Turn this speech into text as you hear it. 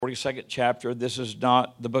42nd chapter. This is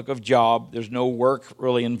not the book of Job. There's no work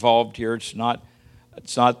really involved here. It's not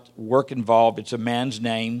work involved. It's a man's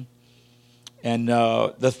name. And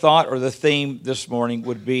the thought or the theme this morning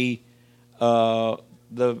would be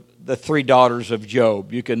the three daughters of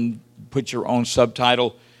Job. You can put your own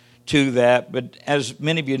subtitle to that. But as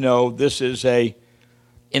many of you know, this is an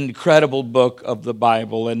incredible book of the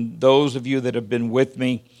Bible. And those of you that have been with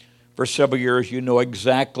me for several years, you know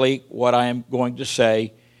exactly what I am going to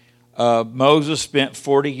say. Moses spent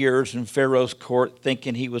 40 years in Pharaoh's court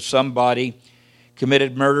thinking he was somebody,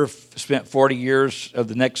 committed murder, spent 40 years of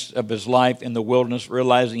his life in the wilderness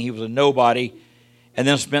realizing he was a nobody, and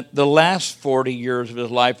then spent the last 40 years of his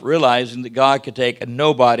life realizing that God could take a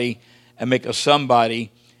nobody and make a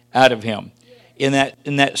somebody out of him. In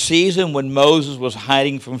that season when Moses was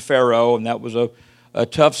hiding from Pharaoh, and that was a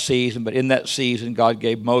tough season, but in that season God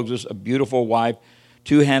gave Moses a beautiful wife,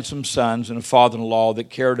 two handsome sons, and a father-in-law that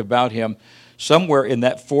cared about him. Somewhere in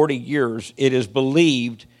that 40 years, it is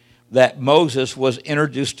believed that Moses was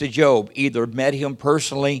introduced to Job, either met him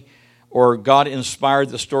personally or God inspired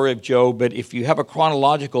the story of Job. But if you have a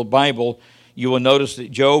chronological Bible, you will notice that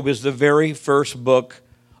Job is the very first book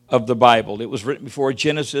of the Bible. It was written before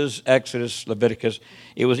Genesis, Exodus, Leviticus.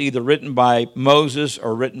 It was either written by Moses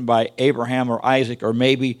or written by Abraham or Isaac, or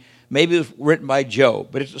maybe it was written by Job.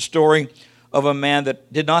 But it's a story of a man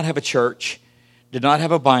that did not have a church, did not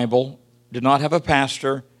have a Bible, did not have a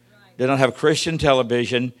pastor, did not have Christian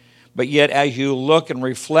television, but yet as you look and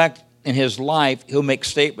reflect in his life, he'll make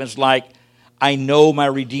statements like, I know my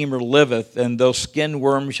Redeemer liveth, and though skin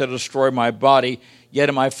worms shall destroy my body, yet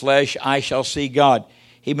in my flesh I shall see God.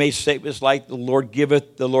 He made statements like, the Lord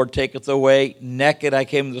giveth, the Lord taketh away. Naked I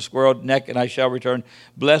came to this world, naked I shall return.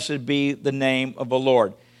 Blessed be the name of the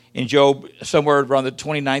Lord. In Job, somewhere around the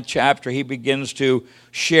 29th chapter, he begins to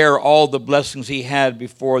share all the blessings he had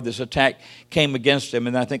before this attack came against him.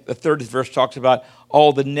 And I think the 30th verse talks about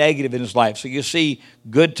all the negative in his life. So you see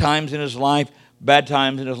good times in his life, bad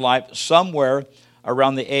times in his life. Somewhere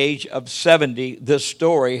around the age of 70, this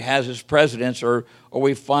story has its precedence, or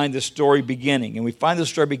we find the story beginning. And we find the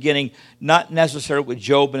story beginning not necessarily with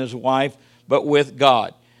Job and his wife, but with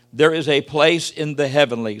God. There is a place in the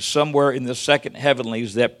heavenlies, somewhere in the second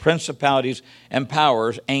heavenlies, that principalities and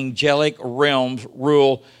powers, angelic realms,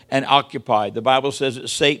 rule and occupy. The Bible says that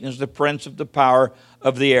Satan is the prince of the power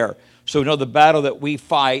of the air. So we know the battle that we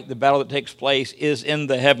fight, the battle that takes place, is in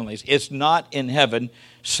the heavenlies. It's not in heaven.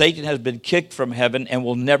 Satan has been kicked from heaven and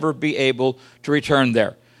will never be able to return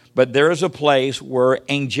there. But there is a place where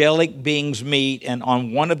angelic beings meet, and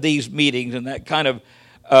on one of these meetings, and that kind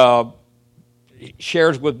of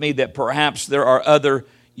shares with me that perhaps there are other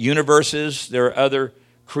universes, there are other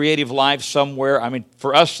creative lives somewhere. I mean,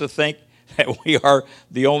 for us to think that we are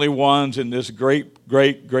the only ones in this great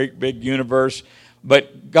big universe.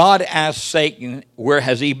 But God asked Satan, where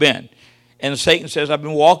has he been? And Satan says, I've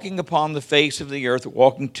been walking upon the face of the earth,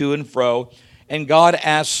 walking to and fro. And God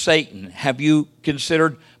asked Satan, have you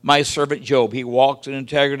considered my servant Job? He walks in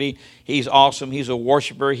integrity. He's awesome. He's a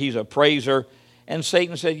worshiper. He's a praiser. And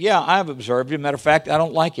Satan said, yeah, I've observed him. Matter of fact, I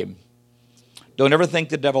don't like him. Don't ever think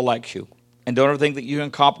the devil likes you. And don't ever think that you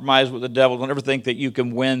can compromise with the devil. Don't ever think that you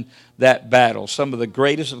can win that battle. Some of the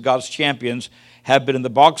greatest of God's champions have been in the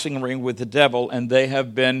boxing ring with the devil, and they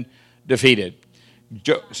have been defeated.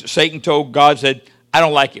 Satan told God, said, I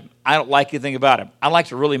don't like him. I don't like anything about him. I like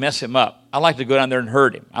to really mess him up. I like to go down there and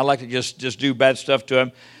hurt him. I like to just do bad stuff to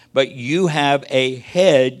him. But you have a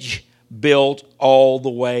hedge built all the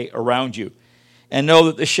way around you. And know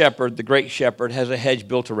that the shepherd, the great shepherd, has a hedge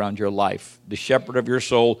built around your life. The shepherd of your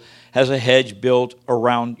soul has a hedge built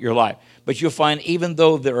around your life. But you'll find even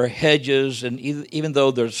though there are hedges, and even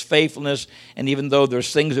though there's faithfulness, and even though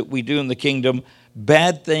there's things that we do in the kingdom,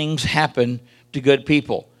 bad things happen to good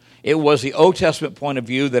people. It was the Old Testament point of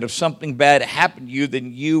view that if something bad happened to you,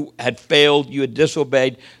 then you had failed, you had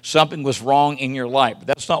disobeyed, something was wrong in your life. But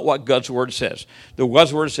that's not what God's Word says.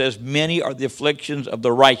 God's Word says, many are the afflictions of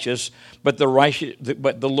the righteous, but the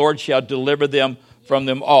Lord shall deliver them from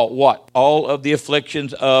them all. What? All of the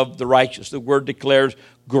afflictions of the righteous. The Word declares,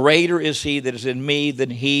 greater is he that is in me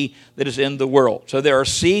than he that is in the world. So there are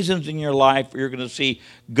seasons in your life where you're going to see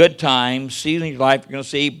good times, seasons in your life you're going to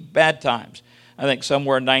see bad times. I think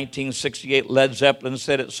somewhere in 1968, Led Zeppelin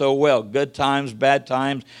said it so well. Good times, bad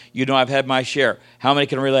times, you know I've had my share. How many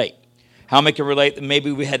can relate? How many can relate that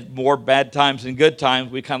maybe we had more bad times than good times?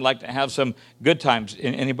 We kind of like to have some good times.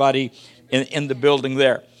 Anybody in the building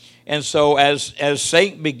there? And so as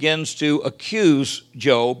Satan begins to accuse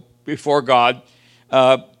Job before God,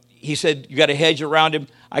 he said, you got a hedge around him.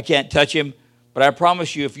 I can't touch him. But I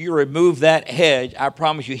promise you, if you remove that hedge, I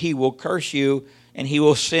promise you, he will curse you, and he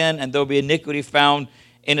will sin, and there'll be iniquity found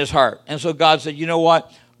in his heart. And so God said, you know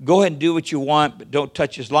what? Go ahead and do what you want, but don't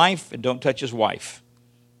touch his life and don't touch his wife.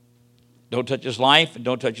 Don't touch his life and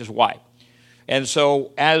don't touch his wife. And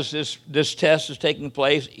so as this test is taking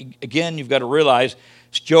place, again, you've got to realize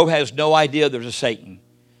Job has no idea there's a Satan.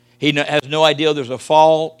 He has no idea there's a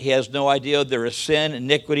fall. He has no idea there is sin,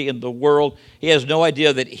 iniquity in the world. He has no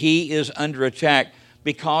idea that he is under attack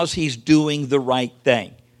because he's doing the right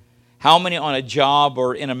thing. How many on a job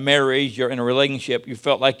or in a marriage or in a relationship you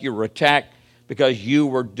felt like you were attacked because you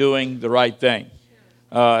were doing the right thing?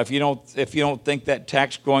 If you don't think that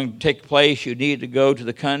attack's going to take place, you need to go to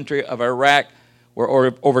the country of Iraq, where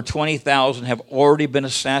over 20,000 have already been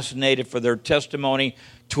assassinated for their testimony.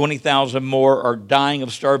 20,000 more are dying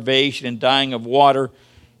of starvation and dying of water.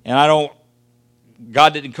 And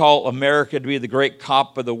God didn't call America to be the great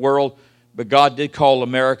cop of the world, but God did call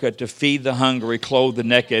America to feed the hungry, clothe the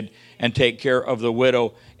naked, and take care of the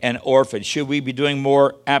widow and orphan. Should we be doing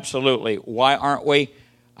more? Absolutely. Why aren't we?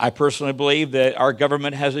 I personally believe that our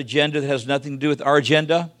government has an agenda that has nothing to do with our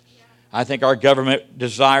agenda. I think our government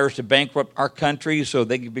desires to bankrupt our country so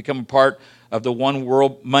they can become a part of the one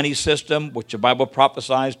world money system, which the Bible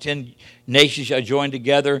prophesies 10 nations shall join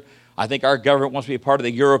together. I think our government wants to be a part of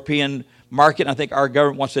the European market. I think our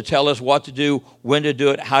government wants to tell us what to do, when to do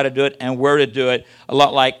it, how to do it, and where to do it, a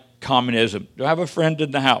lot like communism. Do I have a friend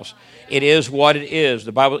in the house? It is what it is.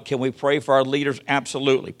 The Bible, can we pray for our leaders?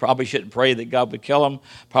 Absolutely. Probably shouldn't pray that God would kill them.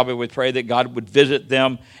 Probably would pray that God would visit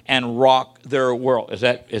them and rock their world. Is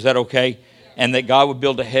that okay? And that God would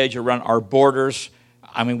build a hedge around our borders.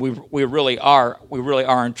 I mean, we really are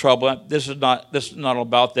in trouble. This is not all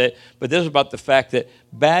about that, but this is about the fact that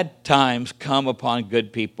bad times come upon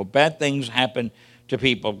good people. Bad things happen to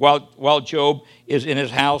people. While Job is in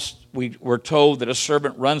his house, we're told that a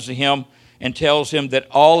servant runs to him and tells him that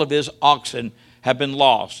all of his oxen have been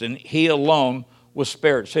lost, and he alone was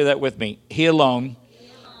spared. Say that with me. He alone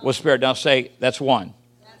was spared. Now say, that's one.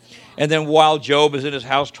 And then while Job is in his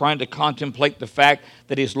house trying to contemplate the fact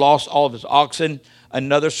that he's lost all of his oxen,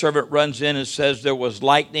 another servant runs in and says there was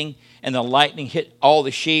lightning, and the lightning hit all the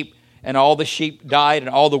sheep, and all the sheep died, and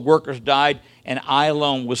all the workers died, and I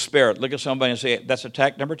alone was spared. Look at somebody and say, that's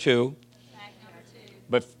attack number two.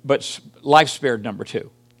 But life spared number two.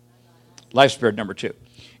 Life spared number two.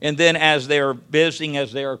 And then as they're visiting,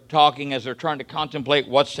 as they're talking, as they're trying to contemplate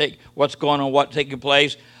what's going on, what's taking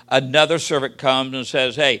place, another servant comes and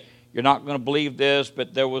says, hey, you're not going to believe this,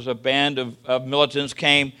 but there was a band of militants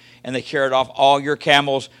came, and they carried off all your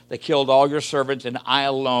camels, they killed all your servants, and I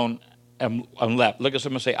alone am left. Look at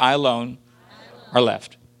someone and say, I alone are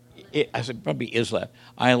left. I said, probably is left.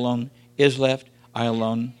 I alone is left. I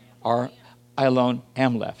alone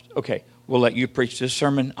am left. Okay, we'll let you preach this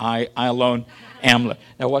sermon. I alone am left.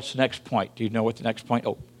 Now, what's the next point? Do you know what the next point?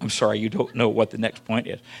 Oh, I'm sorry, you don't know what the next point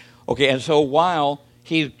is. Okay, and so while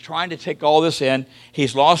he's trying to take all this in,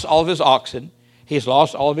 he's lost all of his oxen. He's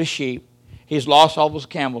lost all of his sheep. He's lost all of his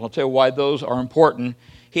camels. I'll tell you why those are important.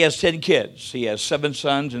 He has 10 kids. He has 7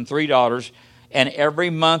 sons and 3 daughters. And every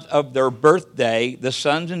month of their birthday, the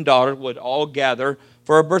sons and daughters would all gather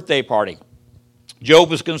for a birthday party. Job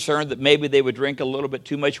was concerned that maybe they would drink a little bit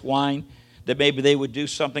too much wine, that maybe they would do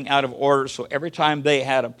something out of order. So every time they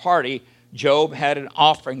had a party, Job had an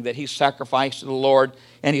offering that he sacrificed to the Lord,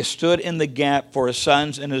 and he stood in the gap for his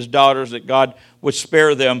sons and his daughters, that God would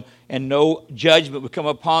spare them and no judgment would come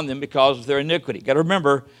upon them because of their iniquity. Got to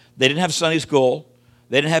remember, they didn't have Sunday school.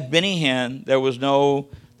 They didn't have Benny Hinn. There was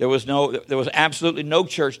absolutely no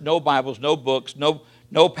church, no Bibles, no books,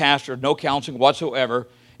 no pastor, no counseling whatsoever.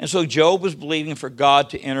 And so Job was believing for God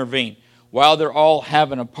to intervene. While they're all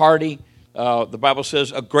having a party, the Bible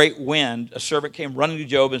says a great wind, a servant came running to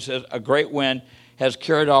Job and says, a great wind has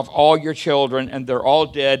carried off all your children, and they're all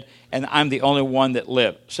dead, and I'm the only one that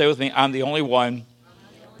lived. Say with me, I'm the only one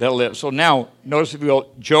that lived. So now, notice if you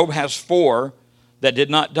will, Job has 4 that did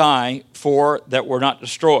not die, 4 that were not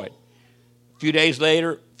destroyed. A few days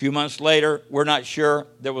later, a few months later, we're not sure,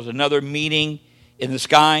 there was another meeting in the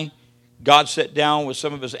sky. God sat down with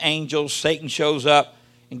some of his angels. Satan shows up,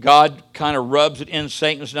 and God kind of rubs it in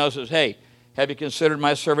Satan's nose and says, hey, have you considered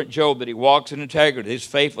my servant Job, that he walks in integrity, he's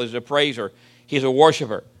faithful, he's a praiser, he's a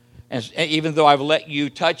worshiper. And even though I've let you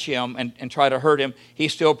touch him and try to hurt him, he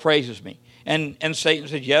still praises me. And Satan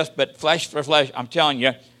said, yes, but flesh for flesh, I'm telling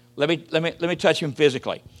you, let me touch him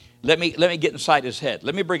physically. Let me get inside his head.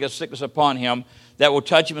 Let me bring a sickness upon him that will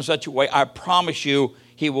touch him in such a way, I promise you,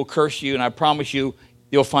 he will curse you, and I promise you,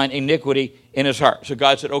 you'll find iniquity in his heart. So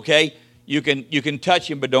God said, okay, you can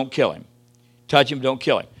touch him, but don't kill him. Touch him, don't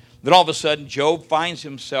kill him. Then all of a sudden, Job finds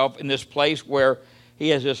himself in this place where he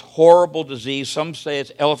has this horrible disease. Some say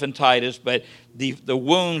it's elephantitis, but the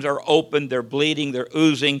wounds are open, they're bleeding, they're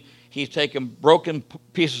oozing. He's taking broken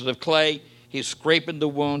pieces of clay. He's scraping the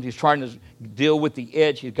wound. He's trying to deal with the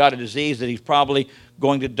itch. He's got a disease that he's probably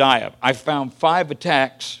going to die of. I found 5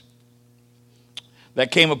 attacks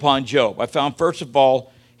that came upon Job. I found, first of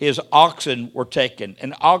all, his oxen were taken.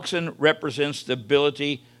 An oxen represents the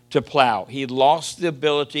ability to plow. He lost the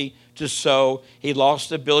ability to sow. He lost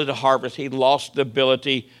the ability to harvest. He lost the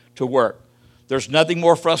ability to work. There's nothing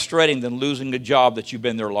more frustrating than losing a job that you've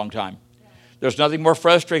been there a long time. There's nothing more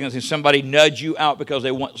frustrating than seeing somebody nudge you out because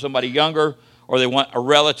they want somebody younger or they want a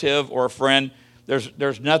relative or a friend.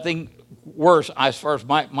 There's nothing worse, as far as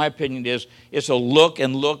my opinion is to look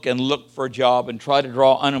and look and look for a job and try to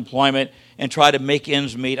draw unemployment and try to make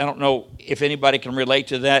ends meet. I don't know if anybody can relate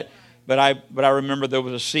to that, but I remember there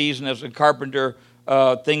was a season as a carpenter,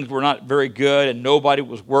 things were not very good and nobody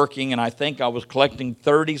was working, and I think I was collecting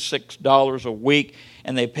 $36 a week,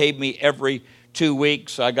 and they paid me every 2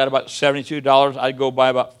 weeks. I got about $72. I'd go buy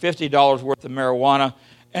about $50 worth of marijuana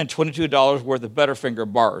and $22 worth of Butterfinger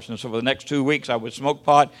bars. And so for the next 2 weeks, I would smoke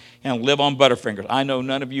pot and live on Butterfingers. I know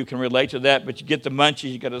none of you can relate to that, but you get the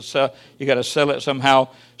munchies, you got to sell it somehow.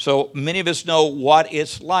 So many of us know what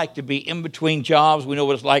it's like to be in between jobs. We know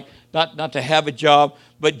what it's like not to have a job,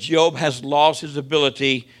 but Job has lost his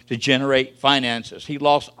ability to generate finances. He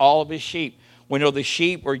lost all of his sheep. We know the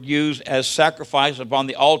sheep were used as sacrifice upon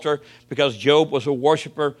the altar because Job was a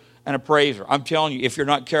worshiper and a praiser. I'm telling you, if you're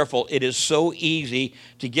not careful, it is so easy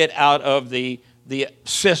to get out of the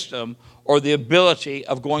system or the ability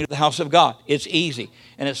of going to the house of God. It's easy.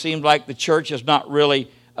 And it seems like the church has not really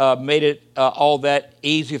made it all that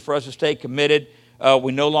easy for us to stay committed.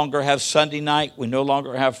 We no longer have Sunday night. We no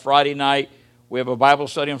longer have Friday night. We have a Bible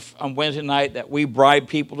study on Wednesday night that we bribe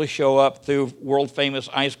people to show up through world-famous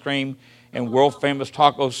ice cream and world-famous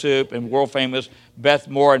taco soup and world-famous Beth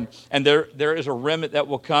Moore. And there is a remnant that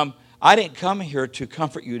will come. I didn't come here to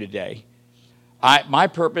comfort you today. My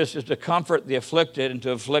purpose is to comfort the afflicted and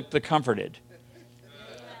to afflict the comforted.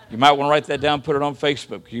 You might want to write that down, put it on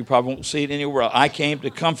Facebook. You probably won't see it anywhere else. I came to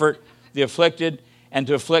comfort the afflicted and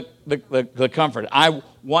to afflict the comfort. I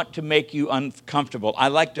want to make you uncomfortable. I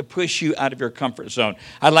like to push you out of your comfort zone.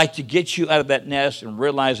 I like to get you out of that nest and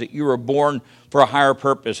realize that you were born for a higher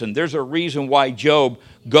purpose. And there's a reason why Job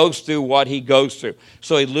goes through what he goes through.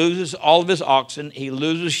 So he loses all of his oxen, he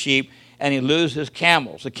loses sheep, and he loses his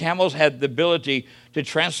camels. The camels had the ability to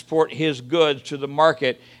transport his goods to the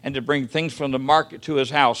market and to bring things from the market to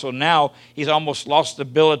his house. So now he's almost lost the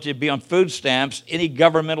ability to be on food stamps, any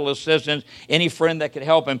governmental assistance, any friend that could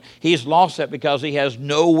help him. He's lost that because he has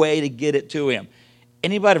no way to get it to him.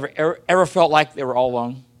 Anybody ever felt like they were all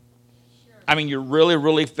alone? I mean, you really,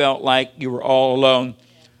 really felt like you were all alone.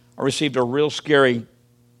 I received a real scary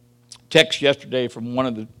text yesterday from one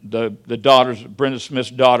of the daughters, Brenda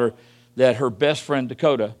Smith's daughter, that her best friend,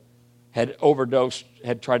 Dakota, had overdosed,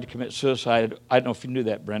 had tried to commit suicide. I don't know if you knew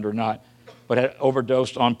that, Brenda, or not, but had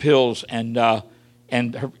overdosed on pills, and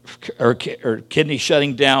her kidney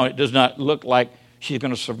shutting down. It does not look like she's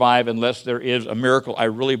going to survive unless there is a miracle. I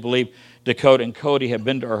really believe Dakota and Cody have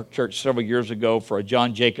been to our church several years ago for a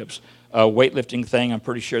John Jacobs weightlifting thing. I'm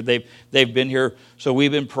pretty sure they've been here. So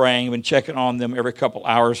we've been praying, been checking on them every couple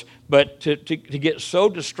hours. But to get so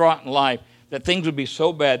distraught in life that things would be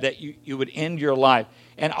so bad that you would end your life.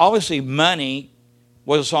 And obviously money,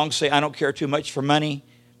 what does the song say? I don't care too much for money.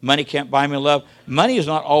 Money can't buy me love. Money is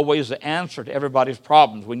not always the answer to everybody's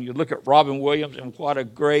problems. When you look at Robin Williams, and what a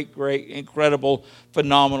great, great, incredible,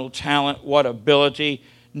 phenomenal talent, what ability.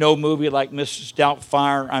 No movie like Mrs.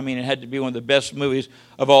 Doubtfire. I mean, it had to be one of the best movies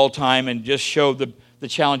of all time, and just showed the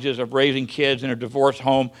challenges of raising kids in a divorced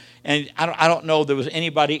home. And I don't know there was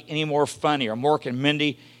anybody any more funny. Or Mork and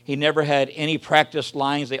Mindy, he never had any practice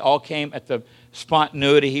lines. They all came at the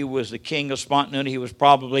spontaneity. He was the king of spontaneity. He was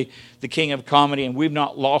probably the king of comedy, and we've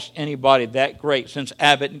not lost anybody that great since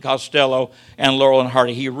Abbott and Costello and Laurel and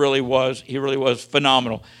Hardy. He really was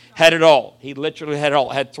phenomenal. Had it all. He literally had it all.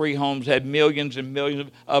 Had 3 homes, had millions and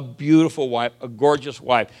millions, a beautiful wife, a gorgeous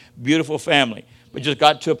wife, beautiful family. But just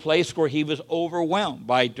got to a place where he was overwhelmed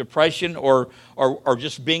by depression or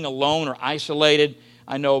just being alone or isolated.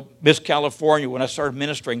 I know Miss California, when I started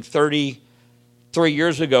ministering 33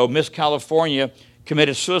 years ago, Miss California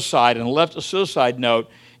committed suicide and left a suicide note.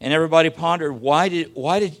 And everybody pondered, why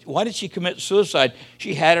did she commit suicide?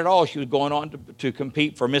 She had it all. She was going on to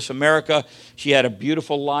compete for Miss America. She had a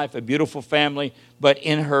beautiful life, a beautiful family. But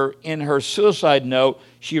in her suicide note,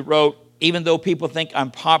 she wrote, even though people think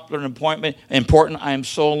I'm popular and important, I am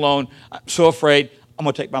so alone, I'm so afraid. I'm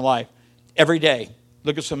going to take my life. Every day.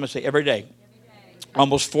 Look at someone and say, every day.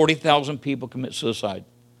 Almost 40,000 people commit suicide.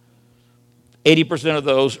 80% of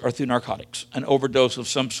those are through narcotics, an overdose of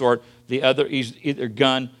some sort. The other is either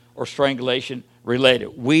gun or strangulation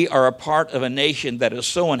related. We are a part of a nation that is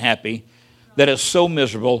so unhappy, that is so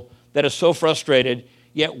miserable, that is so frustrated,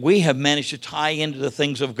 yet we have managed to tie into the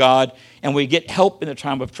things of God, and we get help in the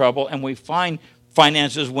time of trouble, and we find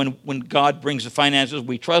finances when God brings the finances.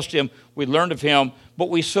 We trust Him, we learn of Him, but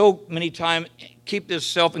we so many times keep this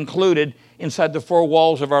self-included inside the four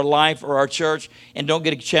walls of our life or our church and don't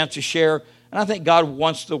get a chance to share. And I think God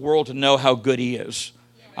wants the world to know how good He is.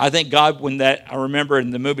 I think God, I remember in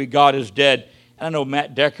the movie God is Dead, and I know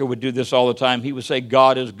Matt Decker would do this all the time. He would say,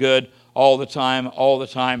 God is good all the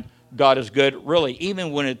time, God is good. Really,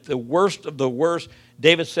 even when it's the worst of the worst,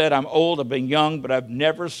 David said, I'm old, I've been young, but I've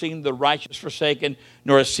never seen the righteous forsaken,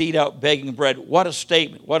 nor a seed out begging bread. What a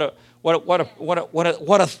statement. What a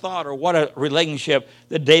thought, or what a relationship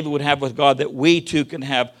that David would have with God, that we too can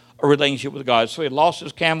have a relationship with God. So he lost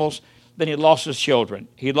his camels, then he lost his children.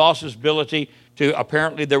 He lost his ability to,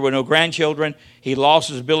 apparently there were no grandchildren. He lost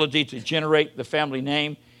his ability to generate the family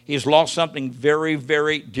name. He's lost something very,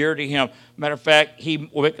 very dear to him. Matter of fact, he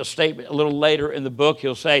will make a statement a little later in the book.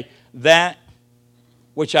 He'll say, that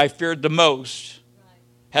which I feared the most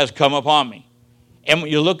has come upon me. And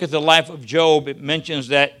when you look at the life of Job, it mentions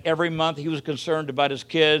that every month he was concerned about his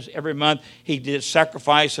kids. Every month he did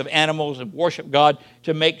sacrifice of animals and worship God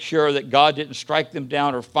to make sure that God didn't strike them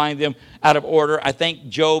down or find them out of order. I think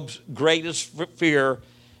Job's greatest fear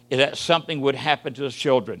is that something would happen to his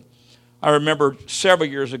children. I remember several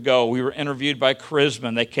years ago, we were interviewed by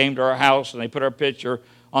Charisma. They came to our house and they put our picture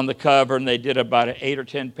on the cover, and they did about an 8 or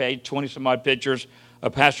 10 page, 20 some odd pictures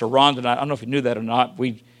of Pastor Rhonda and I don't know if you knew that or not.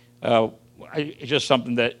 It's just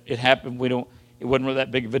something that it happened. It wasn't really that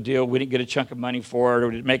big of a deal. We didn't get a chunk of money for it, or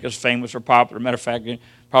didn't make us famous or popular. Matter of fact, it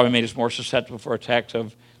probably made us more susceptible for attacks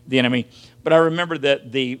of the enemy. But I remember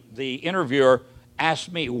that the interviewer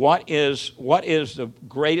asked me, what is the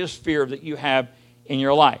greatest fear that you have in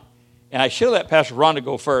your life? And I should have let Pastor Rhonda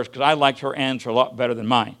go first, because I liked her answer a lot better than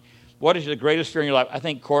mine. What is the greatest fear in your life? I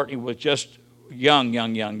think Courtney was just young.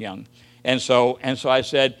 And so I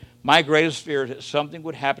said, my greatest fear is that something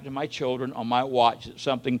would happen to my children on my watch, that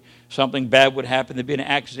something bad would happen, there'd be an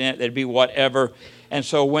accident, there'd be whatever. And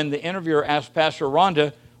so when the interviewer asked Pastor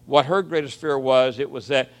Rhonda what her greatest fear was, it was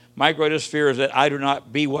that my greatest fear is that I do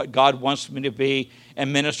not be what God wants me to be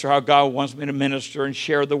and minister how God wants me to minister and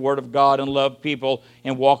share the word of God and love people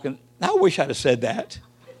and walk in. I wish I'd have said that.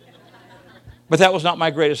 But that was not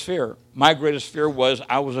my greatest fear. My greatest fear was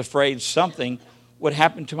I was afraid something would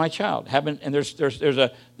happen to my child. And there's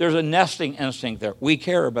a nesting instinct there. We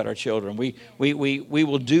care about our children. We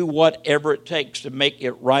will do whatever it takes to make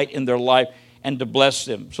it right in their life and to bless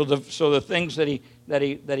them. So the things that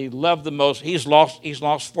he loved the most, he's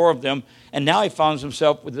lost 4 of them, and now he finds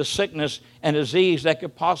himself with a sickness and disease that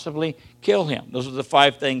could possibly kill him. Those are the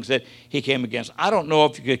 5 things that he came against. I don't know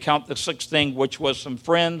if you could count the 6th thing, which was some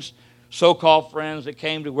friends, so-called friends, that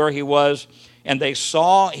came to where he was, and they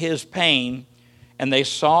saw his pain, and they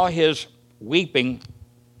saw his weeping,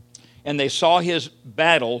 and they saw his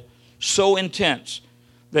battle so intense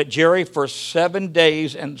that, Jerry, for 7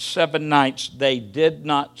 days and 7 nights, they did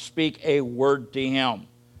not speak a word to him.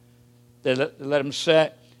 They let him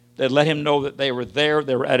sit. They let him know that they were there.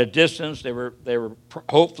 They were at a distance.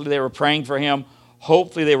 Hopefully they were praying for him.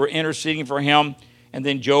 Hopefully they were interceding for him. And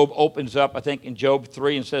then Job opens up, I think, in Job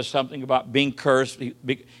 3 and says something about being cursed.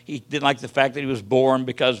 He didn't like the fact that he was born,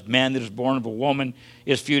 because man that is born of a woman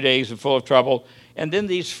is few days and full of trouble. And then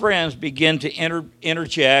these friends begin to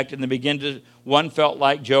interject, and they begin to, one felt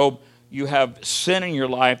like, Job, you have sin in your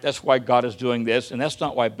life. That's why God is doing this, and that's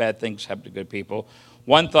not why bad things happen to good people.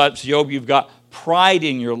 One thought, Job, you've got pride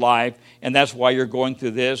in your life, and that's why you're going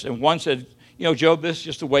through this. And one said, Job, this is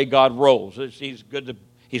just the way God rolls. He's good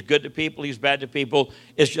to people. He's bad to people.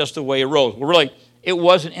 It's just the way it rolls. Well, really, it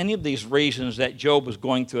wasn't any of these reasons that Job was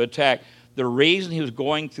going through attack. The reason he was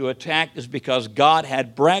going through attack is because God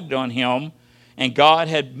had bragged on him, and God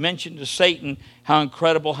had mentioned to Satan how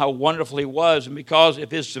incredible, how wonderful he was. And because of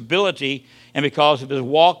his stability and because of his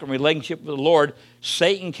walk and relationship with the Lord,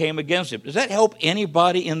 Satan came against him. Does that help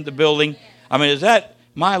anybody in the building? I mean, is that,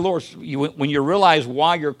 my Lord, when you realize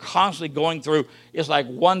why you're constantly going through, it's like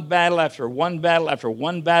one battle after one battle after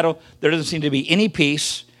one battle. There doesn't seem to be any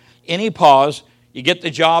peace, any pause. You get the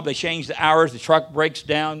job, they change the hours, the truck breaks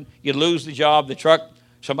down, you lose the job, the truck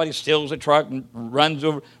Somebody steals a truck and runs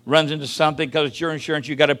into something because it's your insurance.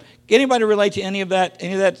 You got to. Anybody relate to any of that?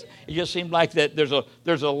 Any of that? It just seemed like that. There's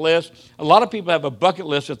a list. A lot of people have a bucket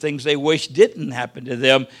list of things they wish didn't happen to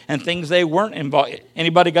them and things they weren't involved.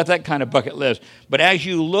 Anybody got that kind of bucket list? But as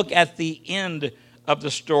you look at the end of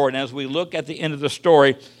the story, and as we look at the end of the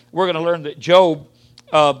story, we're going to learn that Job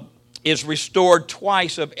is restored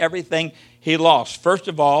twice of everything he lost. First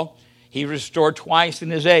of all, he restored twice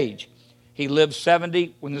in his age. He lived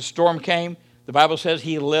 70 when the storm came. The Bible says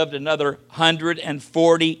he lived another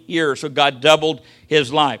 140 years. So God doubled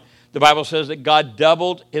his life. The Bible says that God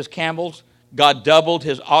doubled his camels, God doubled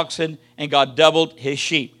his oxen, and God doubled his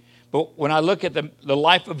sheep. But when I look at the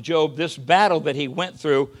life of Job, this battle that he went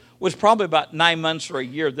through was probably about 9 months or a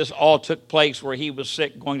year. This all took place where he was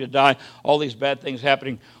sick, going to die, all these bad things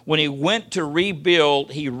happening. When he went to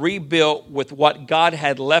rebuild, he rebuilt with what God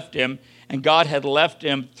had left him. And God had left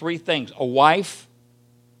him 3 things: a wife,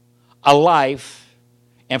 a life,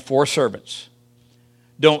 and 4 servants.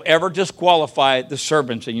 Don't ever disqualify the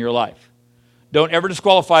servants in your life. Don't ever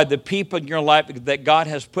disqualify the people in your life that God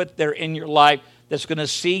has put there in your life that's going to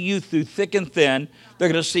see you through thick and thin. They're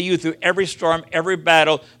going to see you through every storm, every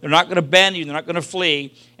battle. They're not going to abandon you. They're not going to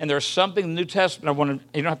flee. And there's something in the New Testament.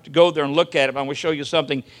 You don't have to go there and look at it, but I want to show you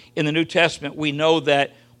something in the New Testament. We know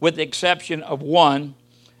that with the exception of one,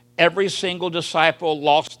 every single disciple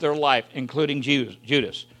lost their life, including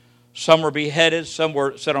Judas. Some were beheaded, some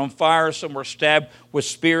were set on fire, some were stabbed with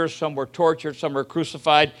spears, some were tortured, some were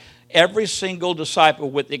crucified. Every single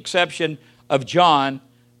disciple, with the exception of John,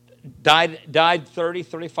 died 30,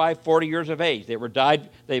 35, 40 years of age. They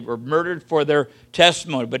were murdered for their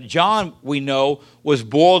testimony. But John, we know, was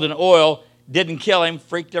boiled in oil, didn't kill him,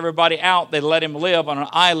 freaked everybody out. They let him live on an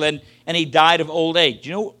island, and he died of old age.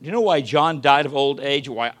 Do you know why John died of old age?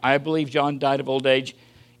 Why I believe John died of old age?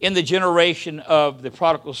 In the generation of the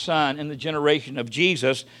prodigal son, in the generation of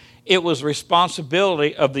Jesus, it was the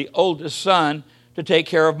responsibility of the oldest son to take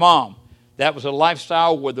care of mom. That was a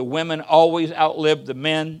lifestyle where the women always outlived the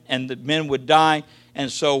men, and the men would die.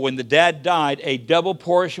 And so when the dad died, a double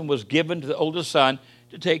portion was given to the oldest son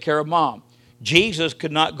to take care of mom. Jesus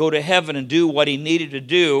could not go to heaven and do what he needed to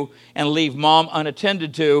do and leave mom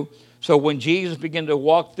unattended to. So when Jesus began to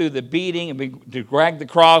walk through the beating and to drag the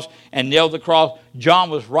cross and nail the cross, John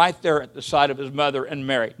was right there at the side of his mother and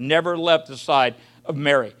Mary, never left the side of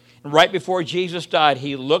Mary. And right before Jesus died,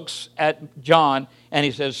 he looks at John and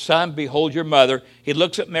he says, "Son, behold your mother." He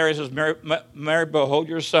looks at Mary and says, Mary, behold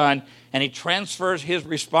your son. And he transfers his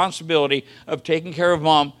responsibility of taking care of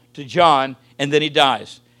mom to John, and then he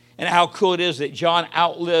dies. And how cool it is that John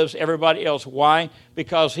outlives everybody else. Why?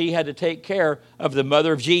 Because he had to take care of the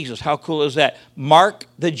mother of Jesus. How cool is that? Mark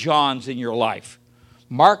the Johns in your life.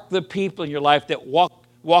 Mark the people in your life that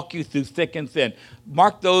walk you through thick and thin.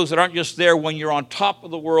 Mark those that aren't just there when you're on top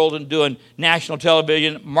of the world and doing national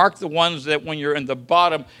television. Mark the ones that when you're in the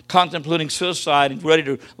bottom contemplating suicide and ready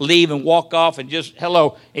to leave and walk off and just,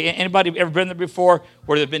 hello. Anybody ever been there before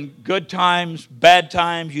where there have been good times, bad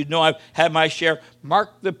times? You know I've had my share.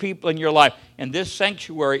 Mark the people in your life. And this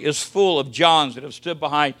sanctuary is full of Johns that have stood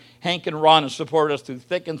behind Hank and Ron and supported us through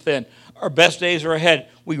thick and thin. Our best days are ahead.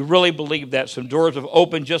 We really believe that. Some doors have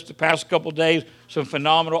opened just the past couple of days, some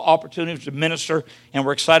phenomenal opportunities to minister, and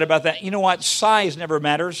we're excited about that. You know what? Size never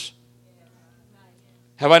matters.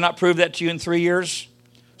 Have I not proved that to you in 3 years?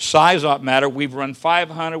 Size don't matter. We've run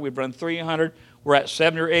 500, we've run 300, we're at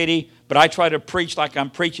 70 or 80, but I try to preach like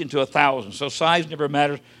I'm preaching to 1,000. So size never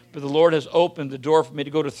matters. But the Lord has opened the door for me to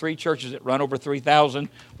go to 3 churches that run over 3,000.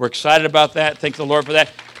 We're excited about that. Thank the Lord for that.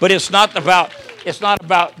 But it's not about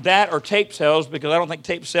that or tape sales, because I don't think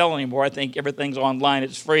tapes sell anymore. I think everything's online.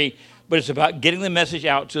 It's free. But it's about getting the message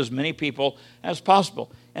out to as many people as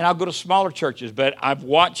possible. And I'll go to smaller churches, but I've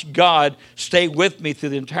watched God stay with me through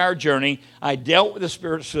the entire journey. I dealt with the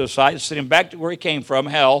spirit of suicide, sitting back to where he came from,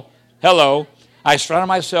 hell. Hello. I surrounded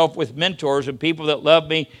myself with mentors and people that love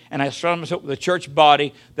me, and I surrounded myself with a church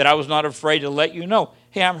body that I was not afraid to let you know,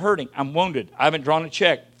 hey, I'm hurting, I'm wounded, I haven't drawn a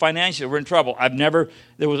check, financially we're in trouble.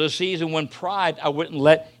 There was a season when pride, I wouldn't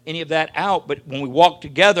let any of that out, but when we walked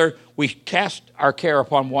together, we cast our care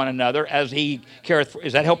upon one another as he careth.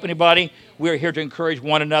 Does that help anybody? We are here to encourage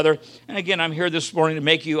one another. And again, I'm here this morning to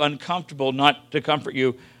make you uncomfortable, not to comfort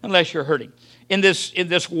you unless you're hurting. In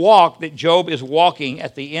this walk that Job is walking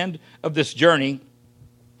at the end of this journey,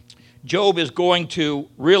 Job is going to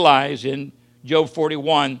realize in Job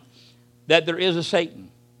 41 that there is a Satan.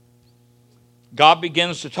 God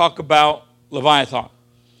begins to talk about Leviathan.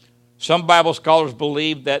 Some Bible scholars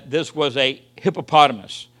believe that this was a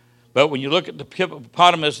hippopotamus. But when you look at the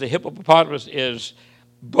hippopotamus is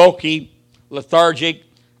bulky, lethargic.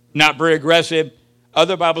 not very aggressive.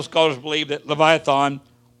 Other Bible scholars believe that Leviathan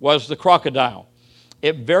was the crocodile.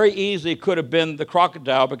 It very easily could have been the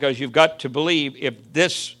crocodile, because you've got to believe if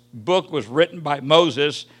this book was written by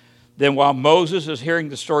Moses, then while Moses is hearing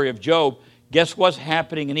the story of Job, guess what's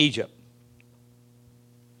happening in Egypt?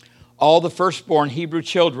 All the firstborn Hebrew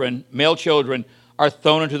children, male children, are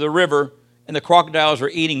thrown into the river, and the crocodiles are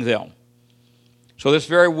eating them. So this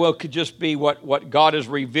very well could just be what God is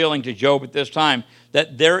revealing to Job at this time,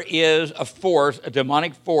 that there is a force, a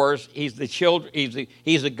demonic force. He's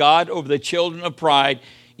the God over the children of pride.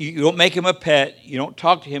 You don't make him a pet. You don't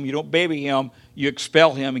talk to him. You don't baby him. You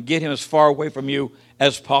expel him and get him as far away from you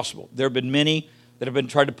as possible. There have been many that have been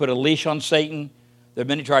tried to put a leash on Satan. There have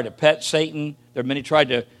many tried to pet Satan. There have many tried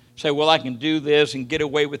to say, well, I can do this and get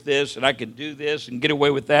away with this, and I can do this and get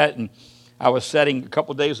away with that. And I was setting a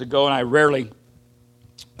couple days ago, and I rarely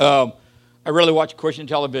watch Christian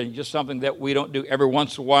television, just something that we don't do. Every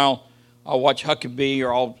once in a while, I'll watch Huckabee,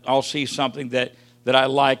 or I'll see something that I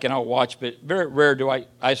like, and I'll watch. But very rare do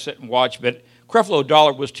I sit and watch. But Creflo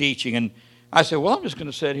Dollar was teaching, and I said, well, I'm just going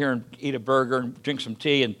to sit here and eat a burger and drink some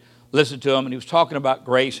tea and listen to him. And he was talking about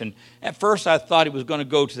grace. And at first I thought he was going to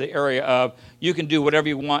go to the area of you can do whatever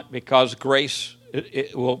you want because grace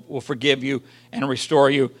it will forgive you and restore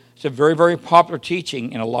you. It's a very, very popular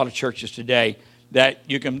teaching in a lot of churches today, that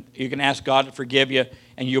you can ask God to forgive you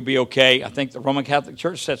and you'll be okay. I think the Roman Catholic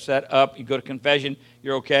Church sets that up. You go to confession,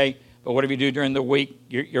 you're okay. But whatever you do during the week,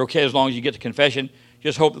 you're okay as long as you get to confession.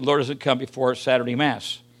 Just hope the Lord doesn't come before Saturday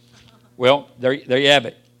Mass. Well, there you have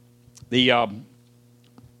it. The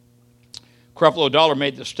Creflo Dollar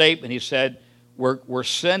made the statement. He said, where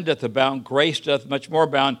sin doth abound, grace doth much more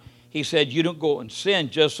abound. He said, you don't go and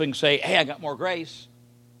sin just so you can say, hey, I got more grace.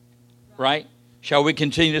 Right? Shall we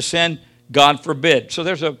continue to sin? God forbid. So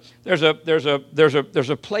there's a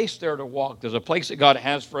place there to walk. There's a place that God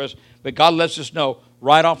has for us, but God lets us know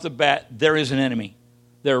right off the bat there is an enemy.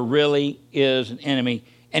 There really is an enemy,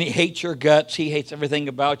 and he hates your guts. He hates everything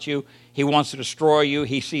about you. He wants to destroy you.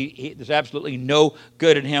 There's absolutely no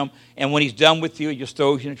good in him, and when he's done with you, he just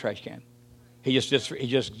throws you in a trash can. He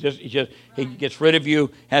gets rid of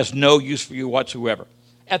you. Has no use for you whatsoever.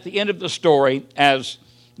 At the end of the story, as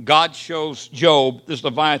God shows Job this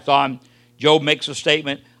Leviathan, Job makes a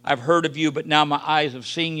statement, I've heard of you, but now my eyes have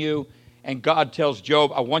seen you. And God tells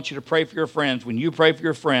Job, I want you to pray for your friends. When you pray for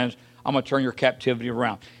your friends, I'm going to turn your captivity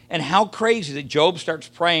around. And how crazy that Job starts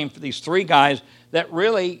praying for these three guys that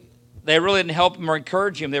they really didn't help him or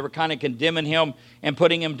encourage him. They were kind of condemning him and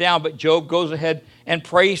putting him down. But Job goes ahead and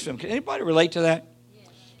prays him. Can anybody relate to that?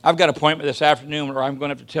 I've got an appointment this afternoon where I'm going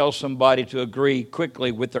to have to tell somebody to agree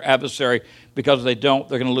quickly with their adversary, because if they don't,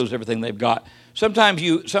 they're going to lose everything they've got. Sometimes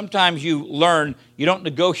you learn you don't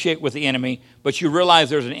negotiate with the enemy, but you realize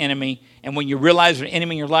there's an enemy. And when you realize there's an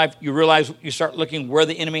enemy in your life, you start looking where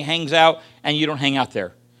the enemy hangs out, and you don't hang out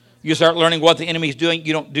there. You start learning what the enemy is doing.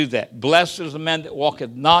 You don't do that. Blessed is the man that walketh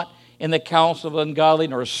not in the counsel of the ungodly,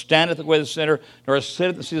 nor standeth the way of the sinner, nor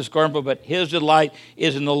sitteth the seat of the scornful, but his delight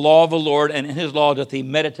is in the law of the Lord, and in his law doth he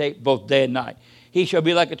meditate both day and night. He shall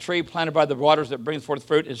be like a tree planted by the waters that brings forth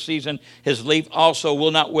fruit in season. His leaf also will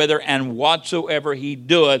not wither, and whatsoever he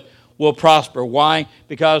doeth will prosper. Why?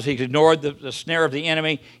 Because he's ignored the snare of the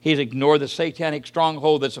enemy. He's ignored the satanic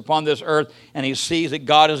stronghold that's upon this earth, and he sees that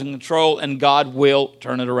God is in control, and God will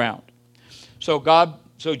turn it around. So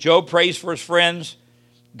Job prays for his friends.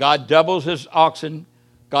 God doubles his oxen.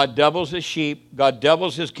 God doubles his sheep. God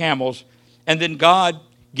doubles his camels. And then God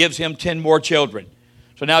gives him 10 more children.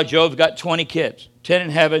 So now Job's got 20 kids, 10 in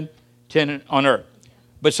heaven, 10 on earth.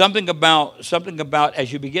 But something about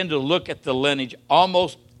as you begin to look at the lineage,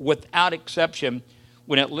 almost without exception,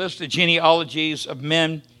 when it lists the genealogies of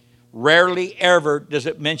men, rarely ever does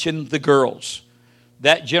it mention the girls.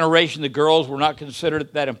 That generation, the girls were not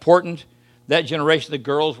considered that important. That generation, the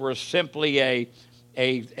girls were simply a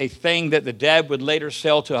thing that the dad would later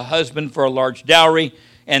sell to a husband for a large dowry.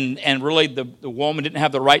 And really the woman didn't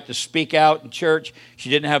have the right to speak out in church. She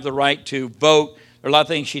didn't have the right to vote. There are a lot of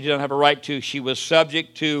things she didn't have a right to. She was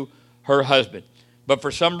subject to her husband. But for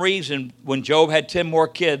some reason, when Job had 10 more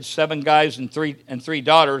kids, 7 guys and three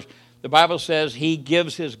daughters, the Bible says he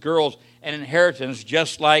gives his girls an inheritance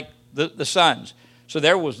just like the sons. So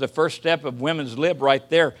there was the first step of women's lib right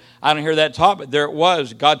there. I don't hear that taught, but there it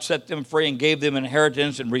was. God set them free and gave them an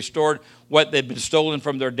inheritance and restored what they'd been stolen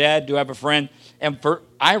from their dad. Do you have a friend? And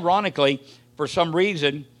ironically, for some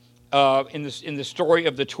reason, in the story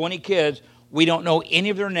of the 20 kids, we don't know any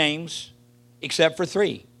of their names except for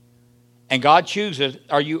 3. And God chooses.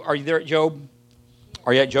 Are you there at Job?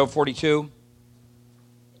 Are you at Job 42?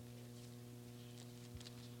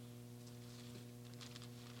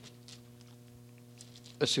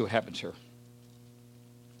 Let's see what happens here.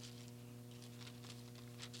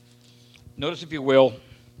 Notice, if you will,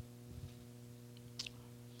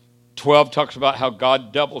 12 talks about how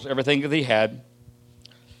God doubles everything that he had.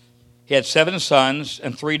 He had 7 sons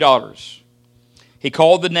and 3 daughters. He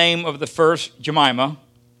called the name of the first Jemimah,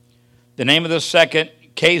 the name of the second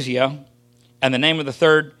Kezia, and the name of the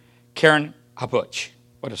third Karen Hapuch.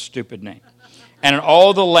 What a stupid name. And in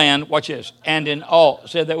all the land, watch this, and in all,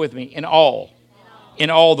 say that with me, in all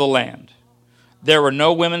the land, there were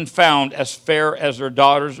no women found as fair as their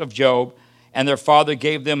daughters of Job, and their father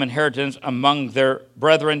gave them inheritance among their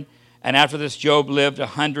brethren. And after this, Job lived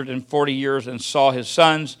 140 years and saw his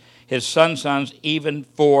sons' sons, even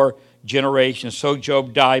 4 generations. So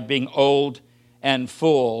Job died, being old and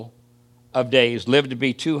full of days, lived to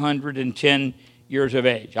be 210 years of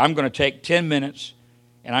age. I'm going to take 10 minutes,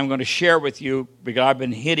 and I'm going to share with you, because I've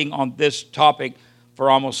been hitting on this topic for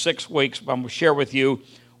almost 6 weeks, but I'm going to share with you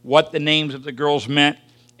what the names of the girls meant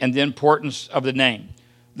and the importance of the name.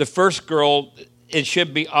 The first girl, it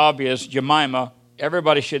should be obvious, Jemimah.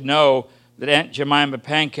 Everybody should know that Aunt Jemima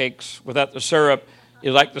pancakes without the syrup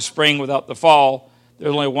is like the spring without the fall.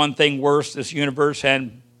 There's only one thing worse this universe,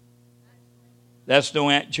 and that's no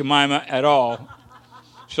Aunt Jemima at all.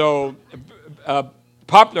 So,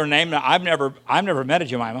 popular name. Now, I've never met a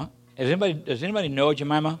Jemima. Does anybody know a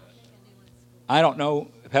Jemima? I don't know.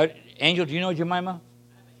 Angel, do you know Jemima?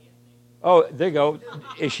 Oh, there you go.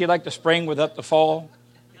 Is she like the spring without the fall?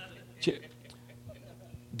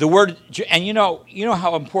 The word, and you know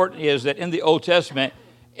how important it is that in the Old Testament,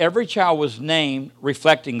 every child was named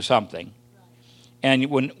reflecting something. And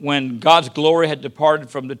when God's glory had departed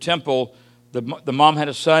from the temple, the mom had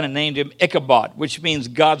a son and named him Ichabod, which means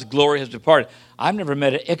God's glory has departed. I've never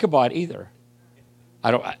met an Ichabod either.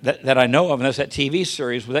 That I know of, and that's that TV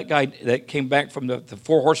series with that guy that came back from the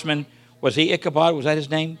 4 Horsemen. Was he Ichabod? Was that his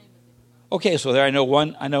name? Okay, so there I know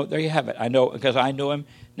one. I know, there you have it. I know, because I know him.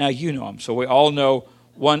 Now you know him. So we all know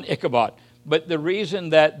one Ichabod. But the reason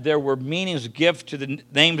that there were meanings given to the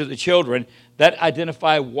names of the children, that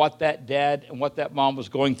identify what that dad and what that mom was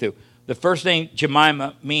going through. The first name,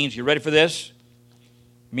 Jemima, means, you ready for this?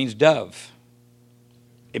 It means dove.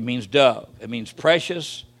 It means dove. It means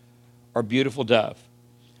precious or beautiful dove.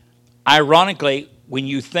 Ironically, when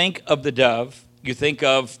you think of the dove, you think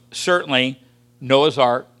of certainly Noah's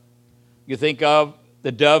Ark. You think of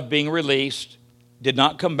the dove being released, did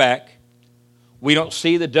not come back. We don't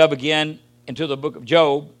see the dove again until the book of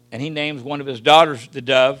Job, and he names one of his daughters the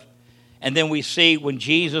dove. And then we see when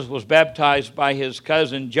Jesus was baptized by his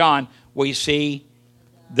cousin John, we see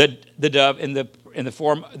the dove in the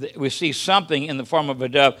form. We see something in the form of a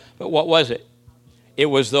dove, but what was it? It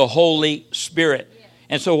was the Holy Spirit.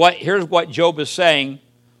 And so here's what Job is saying.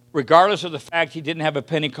 Regardless of the fact he didn't have a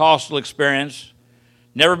Pentecostal experience,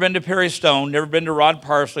 never been to Perry Stone, never been to Rod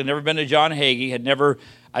Parsley, never been to John Hagee, had never,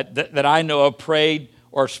 that I know of, prayed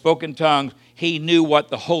or spoken tongues, he knew what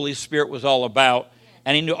the Holy Spirit was all about.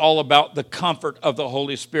 And he knew all about the comfort of the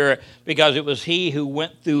Holy Spirit, because it was he who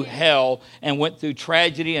went through hell and went through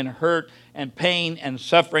tragedy and hurt and pain and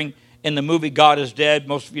suffering. In the movie God is Dead,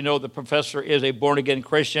 most of you know the professor is a born-again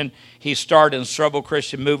Christian. He starred in several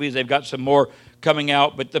Christian movies. They've got some more coming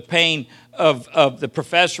out. But the pain of the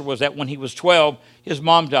professor was that when he was 12, his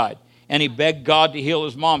mom died. And he begged God to heal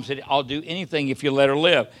his mom. He said, I'll do anything if you let her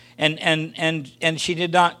live. And she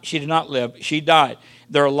did not live. She died.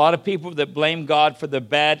 There are a lot of people that blame God for the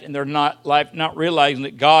bad in their life, not realizing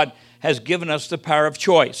that God has given us the power of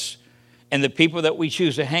choice. And the people that we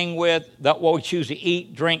choose to hang with, that what we choose to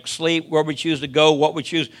eat, drink, sleep, where we choose to go, what we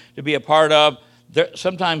choose to be a part of,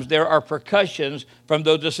 sometimes there are repercussions from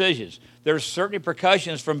those decisions. There's certainly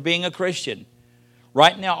repercussions from being a Christian.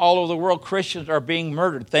 Right now, all over the world, Christians are being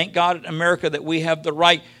murdered. Thank God in America that we have the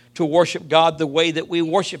right to worship God the way that we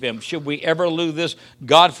worship him. Should we ever lose this,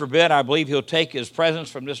 God forbid, I believe he'll take his presence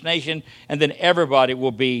from this nation, and then everybody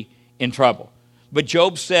will be in trouble. But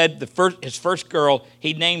Job said his first girl,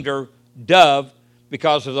 he named her Dove,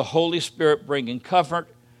 because of the Holy Spirit bringing comfort,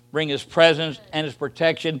 bring his presence and his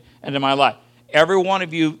protection into my life. Every one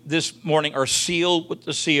of you this morning are sealed with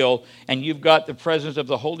the seal, and you've got the presence of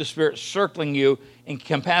the Holy Spirit circling you and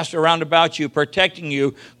compassed around about you, protecting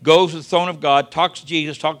you, goes to the throne of God, talks to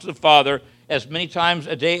Jesus, talks to the Father as many times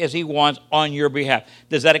a day as he wants on your behalf.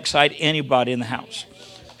 Does that excite anybody in the house?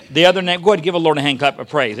 The other name, go ahead and give the Lord a hand clap of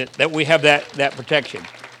praise, that we have that protection.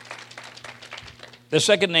 The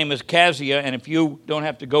second name is Kezia, and if you don't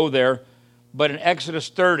have to go there, but in Exodus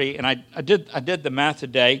 30, and I did the math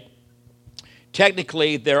today,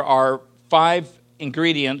 technically there are 5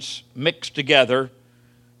 ingredients mixed together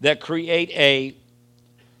that create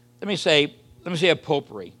let me say a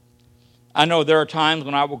potpourri. I know there are times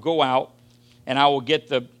when I will go out and I'll get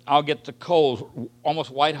the coals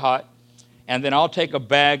almost white hot, and then I'll take a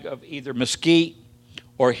bag of either mesquite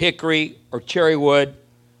or hickory or cherry wood,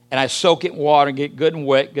 and I soak it in water and get good and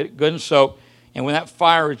wet, get it good and soaked. And when that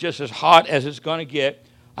fire is just as hot as it's going to get,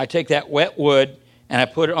 I take that wet wood and I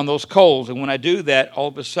put it on those coals. And when I do that, all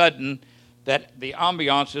of a sudden, that the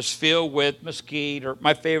ambiance is filled with mesquite, or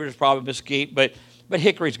my favorite is probably mesquite, but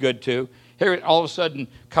hickory's good too. Here, all of a sudden,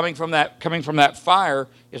 coming from that fire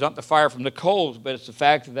is not the fire from the coals, but it's the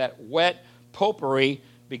fact that that wet potpourri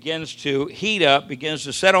begins to heat up, begins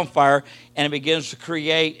to set on fire, and it begins to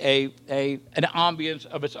create an ambience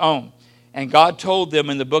of its own. And God told them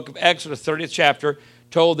in the book of Exodus, 30th chapter,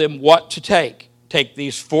 told them what to take. Take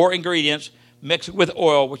these 4 ingredients, mix it with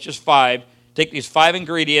oil, which is 5. Take these 5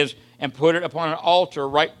 ingredients and put it upon an altar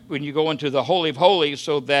right when you go into the Holy of Holies,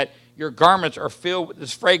 so that your garments are filled with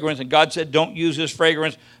this fragrance. And God said, don't use this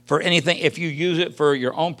fragrance for anything. If you use it for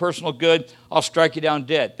your own personal good, I'll strike you down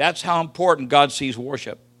dead. That's how important God sees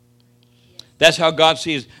worship. That's how God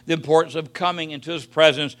sees the importance of coming into his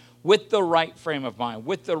presence with the right frame of mind,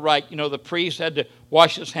 with the right, the priest had to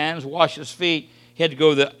wash his hands, wash his feet. He had to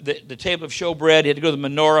go to the table of showbread. He had to go to the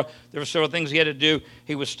menorah. There were several things he had to do.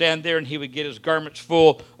 He would stand there and he would get his garments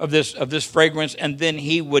full of this fragrance, and then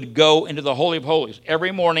he would go into the Holy of Holies.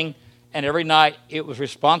 Every morning and every night, it was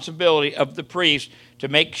responsibility of the priest to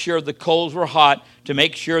make sure the coals were hot, to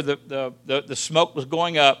make sure the smoke was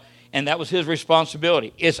going up, and that was his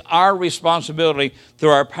responsibility. It's our responsibility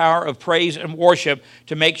through our power of praise and worship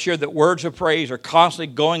to make sure that words of praise are constantly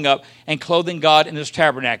going up and clothing God in his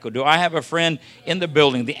tabernacle. Do I have a friend in the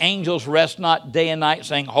building? The angels rest not day and night,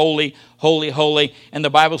 saying, holy, holy, holy. And the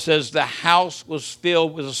Bible says the house was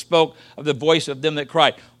filled with the smoke of the voice of them that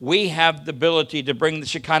cried. We have the ability to bring the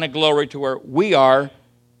Shekinah glory to where we are.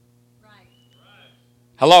 Right.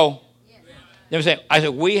 Hello? I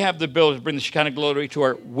said, we have the ability to bring the Shekinah glory to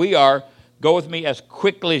where we are. Go with me as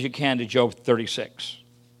quickly as you can to Job 36.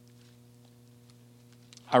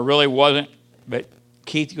 I really wasn't, but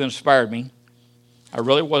Keith, you inspired me. I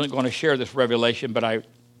really wasn't going to share this revelation, but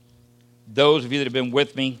those of you that have been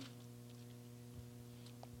with me,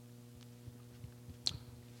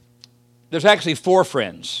 there's actually 4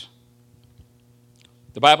 friends.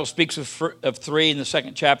 The Bible speaks of 3 in the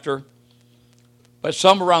 2nd chapter. But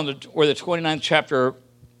some around the 29th chapter,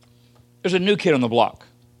 there's a new kid on the block.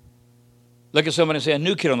 Look at somebody and say, a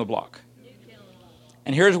new kid on the block.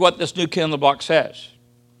 And here's what this new kid on the block says.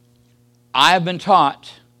 I have been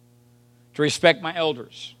taught to respect my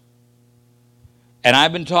elders. And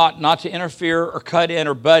I've been taught not to interfere or cut in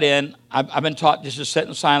or butt in. I've been taught just to sit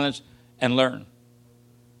in silence and learn.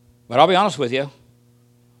 But I'll be honest with you.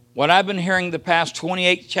 What I've been hearing the past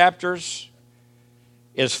 28 chapters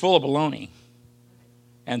is full of baloney.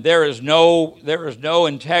 And there is no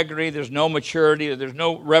integrity, there's no maturity, there's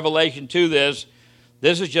no revelation to this.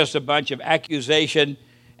 This is just a bunch of accusation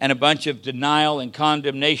and a bunch of denial and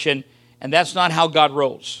condemnation, and that's not how God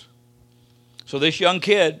rolls. So this young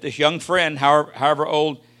kid, this young friend, however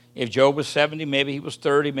old, if Job was 70, maybe he was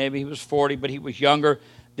 30, maybe he was 40, but he was younger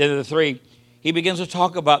than the 3, he begins to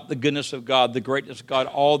talk about the goodness of God, the greatness of God,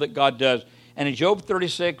 all that God does. And in Job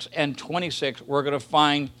 36 and 26, we're going to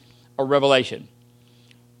find a revelation.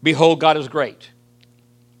 Behold, God is great.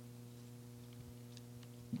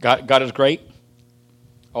 God is great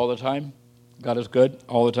all the time. God is good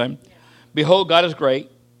all the time. Yeah. Behold, God is great,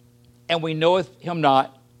 and we knoweth him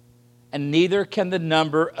not, and neither can the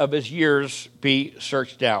number of his years be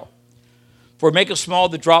searched out. For make small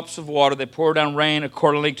the drops of water that pour down rain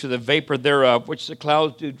accordingly to the vapor thereof, which the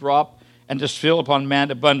clouds do drop and distill upon man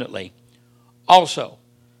abundantly. Also,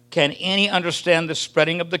 can any understand the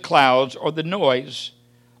spreading of the clouds or the noise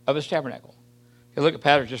of his tabernacle? Okay, look at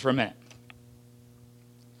Patrick just for a minute.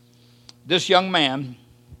 This young man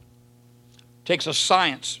takes a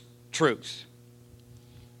science truth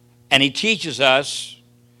and he teaches us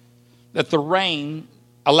that the rain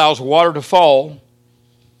allows water to fall,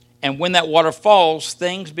 and when that water falls,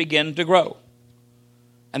 things begin to grow.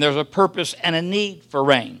 And there's a purpose and a need for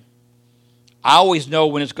rain. I always know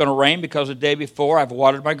when it's going to rain because the day before I've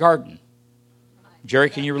watered my garden.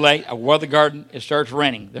 Jerry, can you relate? I water the garden, it starts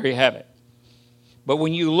raining. There you have it. But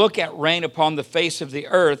when you look at rain upon the face of the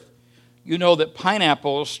earth, you know that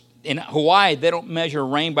pineapples in Hawaii, they don't measure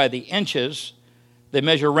rain by the inches, they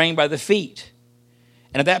measure rain by the feet.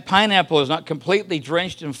 And if that pineapple is not completely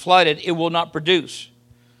drenched and flooded, it will not produce.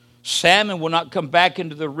 Salmon will not come back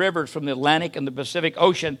into the rivers from the Atlantic and the Pacific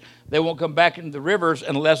Ocean. They won't come back into the rivers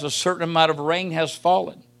unless a certain amount of rain has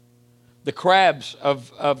fallen. The crabs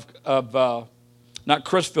of not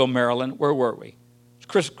Chrisville, Maryland. Where were we?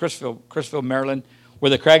 Chrisville, Maryland, where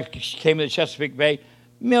the crab came to the Chesapeake Bay.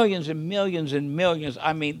 Millions and millions and millions.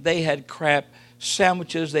 I mean, they had crab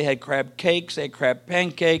sandwiches. They had crab cakes. They had crab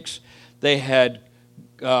pancakes. They had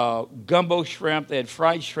gumbo shrimp. They had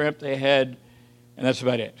fried shrimp. They had, and that's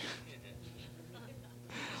about it.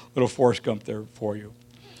 Little Forrest Gump there for you.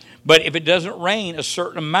 But if it doesn't rain a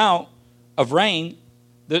certain amount of rain,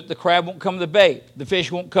 the crab won't come to the bay. The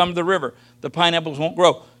fish won't come to the river. The pineapples won't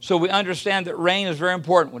grow. So we understand that rain is very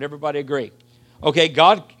important. Would everybody agree? Okay,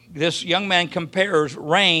 this young man compares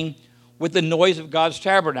rain with the noise of God's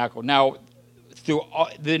tabernacle. Now, through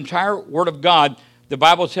the entire Word of God, the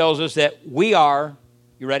Bible tells us that we are,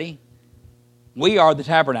 you ready? We are the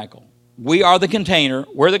tabernacle. We are the container.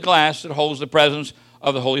 We're the glass that holds the presence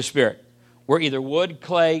of the Holy Spirit. We're either wood,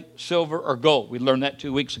 clay, silver, or gold. We learned that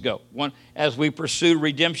 2 weeks ago. As we pursue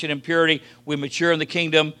redemption and purity, we mature in the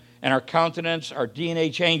kingdom, and our countenance, our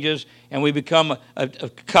DNA changes, and we become a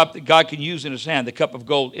cup that God can use in his hand. The cup of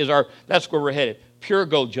gold that's where we're headed. Pure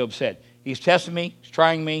gold, Job said. He's testing me. He's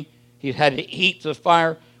trying me. He's had to heat the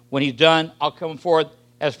fire. When he's done, I'll come forth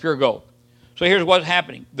as pure gold. So here's what's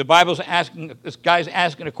happening. The Bible's asking, this guy's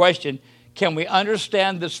asking a question. Can we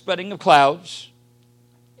understand the spreading of clouds?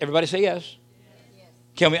 Everybody say yes. Yes.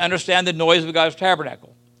 Can we understand the noise of God's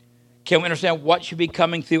tabernacle? Can we understand what should be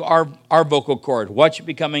coming through our vocal cord? What should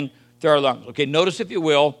be coming through our lungs? Okay, notice, if you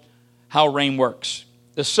will, how rain works.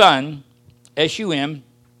 The sun, S-U-M,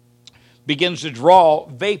 begins to draw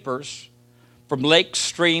vapors from lakes,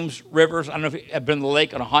 streams, rivers. I don't know if you've been to the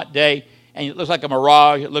lake on a hot day, and it looks like a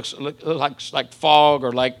mirage. It looks like fog,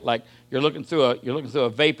 or like you're looking through a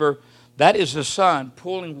vapor. That is the sun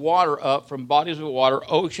pulling water up from bodies of water,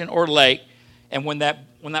 ocean or lake. And when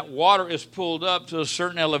that water is pulled up to a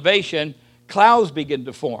certain elevation, clouds begin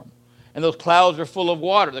to form. And those clouds are full of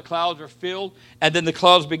water. The clouds are filled, and then the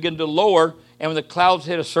clouds begin to lower. And when the clouds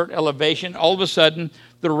hit a certain elevation, all of a sudden,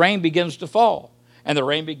 the rain begins to fall. And the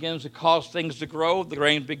rain begins to cause things to grow. The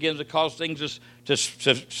rain begins to cause things to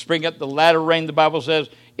spring up. The latter rain, the Bible says,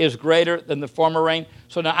 is greater than the former rain.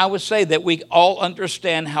 So now I would say that we all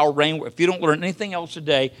understand how rain works. If you don't learn anything else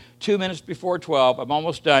today, 2 minutes before 12, I'm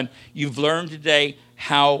almost done, you've learned today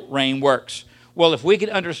how rain works. Well, if we can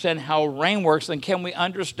understand how rain works, then can we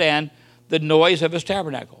understand the noise of his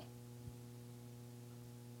tabernacle?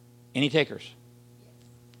 Any takers?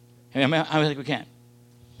 I think we can.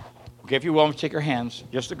 Okay, if you will, take your hands,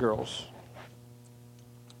 just the girls.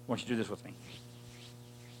 I want you to do this with me.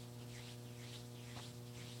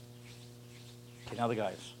 Okay, now the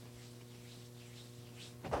guys.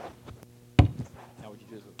 Now would you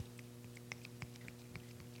do this with me?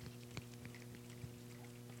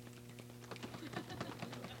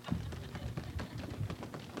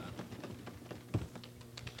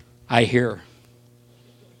 I hear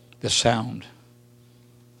the sound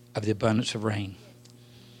of the abundance of rain.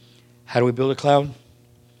 How do we build a cloud?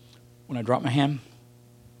 When I drop my hand,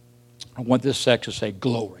 I want this section to say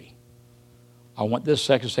glory. I want this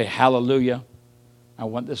section to say hallelujah. I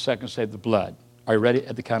want this section to say the blood. Are you ready?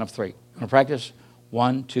 At the count of 3. You want to practice?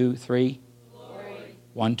 1, 2, 3. Glory.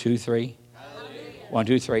 1, 2, 3. Hallelujah. 1,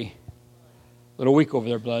 2, 3. A little weak over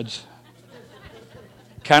there, bloods.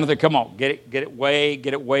 Count of 3. Come on. Get it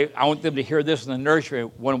way. I want them to hear this in the nursery.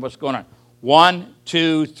 What's going on? 1,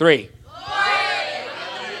 2, 3.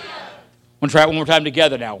 We'll try it one more time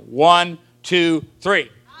together now. 1, 2, 3.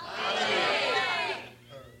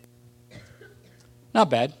 Not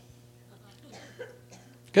bad.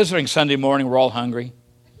 Considering Sunday morning, we're all hungry.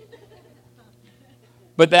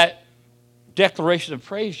 But that declaration of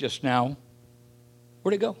praise just now,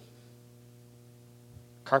 where'd it go?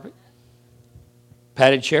 Carpet?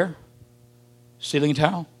 Padded chair? Ceiling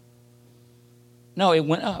tile? No, it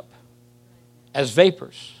went up as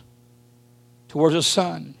vapors towards the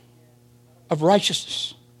sun of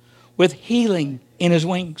righteousness, with healing in his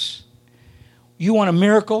wings. You want a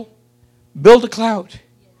miracle? Build a cloud.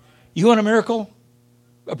 You want a miracle?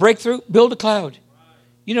 A breakthrough? Build a cloud.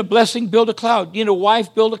 You need a blessing? Build a cloud. You need a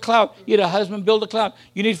wife? Build a cloud. You need a husband? Build a cloud.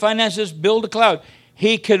 You need finances? Build a cloud.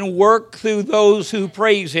 He can work through those who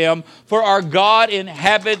praise him, for our God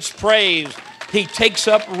inhabits praise. He takes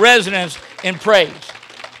up residence in praise.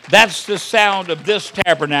 That's the sound of this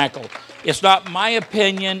tabernacle. It's not my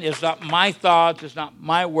opinion, it's not my thoughts, it's not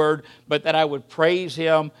my word, but that I would praise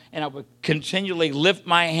him and I would continually lift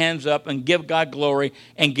my hands up and give God glory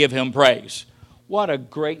and give him praise. What a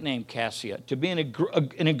great name, Cassia, to be an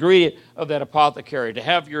ingredient of that apothecary, to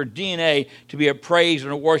have your DNA to be a praise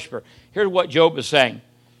and a worshiper. Here's what Job is saying.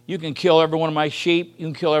 You can kill every one of my sheep. You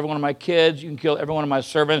can kill every one of my kids. You can kill every one of my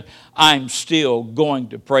servants. I'm still going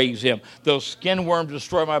to praise him. Those skin worms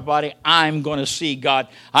destroy my body. I'm going to see God.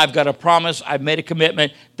 I've got a promise. I've made a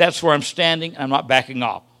commitment. That's where I'm standing. I'm not backing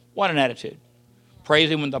off. What an attitude.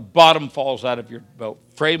 Praise him when the bottom falls out of your boat.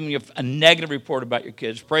 Praise him when you have a negative report about your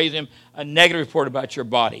kids. Praise him a negative report about your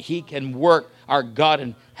body. He can work, our God,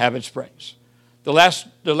 and have its praise. The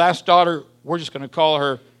last daughter, we're just going to call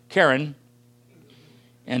her Karen.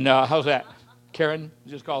 And how's that? Karen,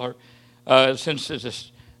 just call her.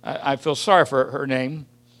 Since I feel sorry for her name.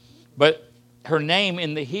 But her name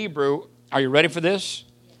in the Hebrew, are you ready for this?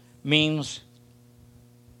 Means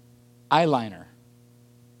eyeliner.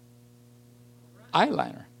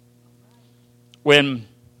 Eyeliner. When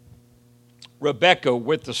Rebekah,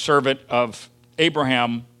 with the servant of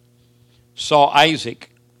Abraham, saw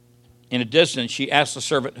Isaac in a distance, she asked the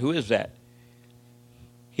servant, who is that?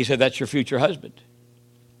 He said, that's your future husband.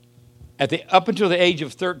 Up until the age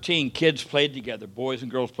of 13, kids played together. Boys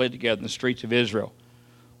and girls played together in the streets of Israel.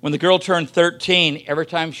 When the girl turned 13, every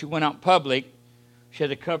time she went out in public, she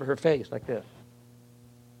had to cover her face like this.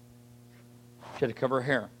 She had to cover her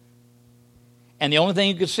hair. And the only thing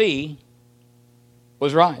you could see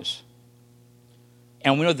was her eyes.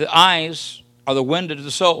 And we know the eyes are the window to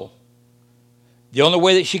the soul. The only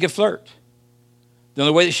way that she could flirt, the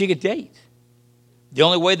only way that she could date, the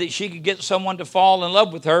only way that she could get someone to fall in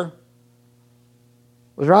love with her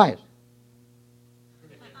was her eyes.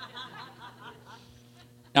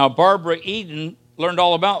 Now, Barbara Eden learned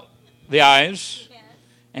all about the eyes,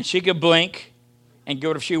 and she could blink and get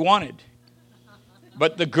what she wanted.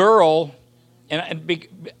 But the girl,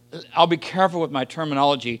 I'll be careful with my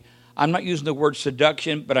terminology. I'm not using the word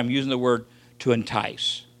seduction, but I'm using the word to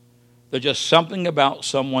entice. There's just something about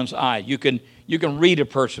someone's eye. You can read a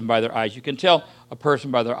person by their eyes. You can tell a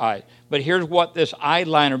person by their eyes. But here's what this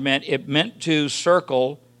eyeliner meant. It meant to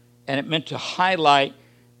circle, and it meant to highlight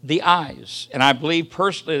the eyes. And I believe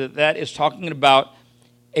personally that is talking about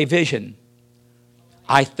a vision.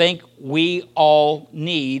 I think we all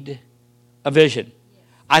need a vision.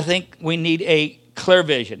 I think we need a clear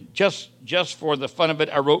vision. Just for the fun of it,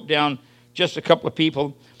 I wrote down just a couple of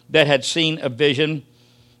people that had seen a vision.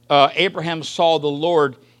 Abraham saw the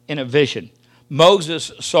Lord in a vision.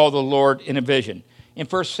 Moses saw the Lord in a vision. In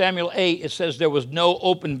 1 Samuel 8, it says there was no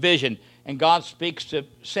open vision. And God speaks to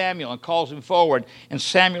Samuel and calls him forward. And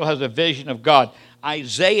Samuel has a vision of God.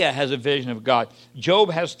 Isaiah has a vision of God.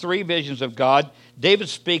 Job has 3 visions of God. David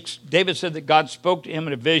said that God spoke to him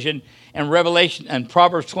in a vision. And Revelation and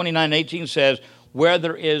Proverbs 29:18 says, where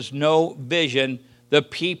there is no vision, the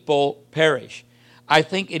people perish. I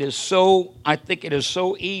think it is so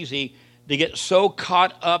easy to get so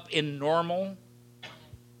caught up in normal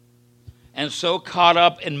and so caught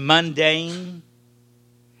up in mundane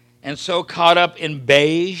and so caught up in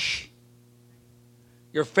beige.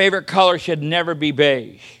 Your favorite color should never be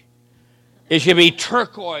beige. It should be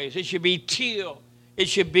turquoise. It should be teal. It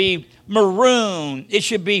should be maroon. It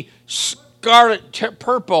should be scarlet,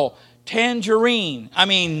 purple, tangerine.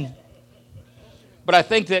 But I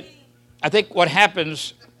think what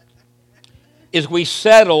happens is we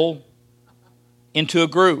settle into a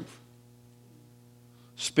groove.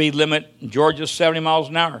 Speed limit in Georgia is 70 miles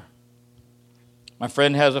an hour. My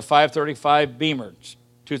friend has a 535 Beamer, it's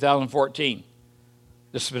 2014.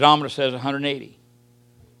 The speedometer says 180.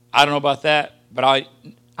 I don't know about that, but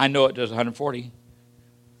I know it does 140.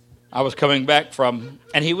 I was coming back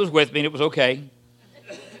and he was with me, and it was okay.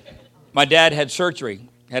 My dad had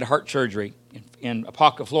heart surgery in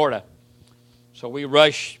Apopka, Florida. So we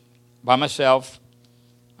rush by myself.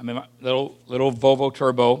 I'm in my little Volvo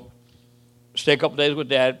Turbo. Stay a couple days with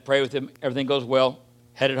Dad, pray with him. Everything goes well.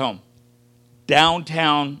 Headed home.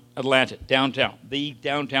 Downtown Atlanta, the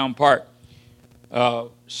downtown part.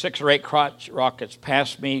 6 or 8 crotch rockets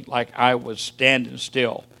passed me like I was standing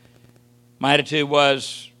still. My attitude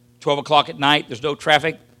was 12 o'clock at night. There's no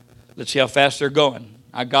traffic. Let's see how fast they're going.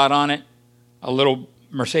 I got on it. A little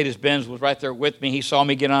Mercedes-Benz was right there with me. He saw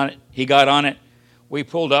me get on it. He got on it. We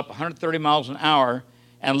pulled up 130 miles an hour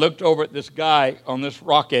and looked over at this guy on this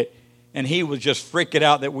rocket, and he was just freaking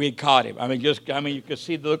out that we had caught him. You could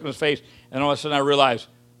see the look on his face, and all of a sudden I realized,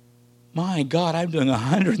 my God, I'm doing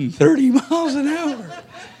 130 miles an hour.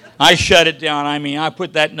 I shut it down. I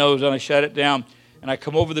put that nose on, I shut it down, and I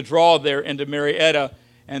come over the draw there into Marietta,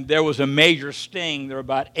 and there was a major sting. There were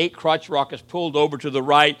about 8 crotch rockets pulled over to the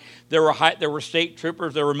right. There were state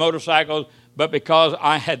troopers, there were motorcycles, but because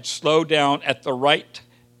I had slowed down at the right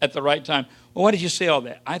time. Well, why did you say all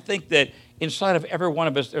that? I think that inside of every one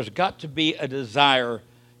of us, there's got to be a desire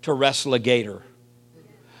to wrestle a gator.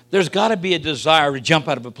 There's got to be a desire to jump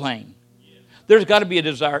out of a plane. There's got to be a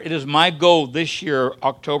desire. It is my goal this year,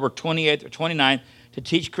 October 28th or 29th, to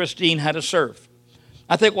teach Christine how to surf.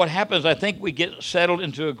 I think what happens, I think we get settled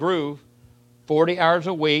into a groove, 40 hours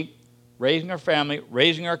a week, raising our family,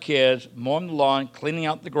 raising our kids, mowing the lawn, cleaning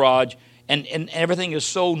out the garage, and everything is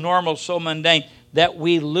so normal, so mundane, that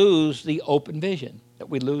we lose the open vision, that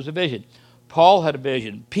we lose the vision. Paul had a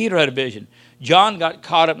vision. Peter had a vision. John got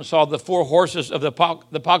caught up and saw the 4 horses of the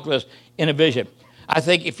apocalypse in a vision. I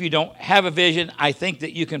think if you don't have a vision, I think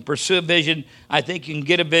that you can pursue a vision. I think you can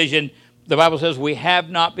get a vision. The Bible says we have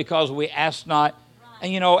not because we ask not.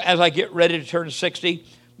 And, as I get ready to turn 60,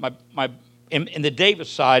 in the Davis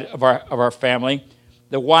side of our family,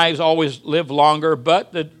 the wives always live longer,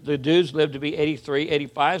 but the dudes live to be 83,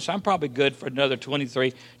 85, so I'm probably good for another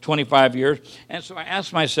 23, 25 years. And so I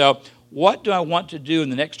asked myself, what do I want to do in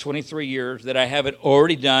the next 23 years that I haven't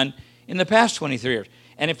already done in the past 23 years?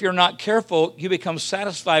 And if you're not careful, you become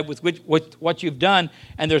satisfied with what you've done,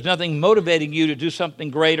 and there's nothing motivating you to do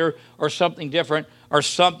something greater or something different or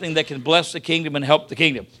something that can bless the kingdom and help the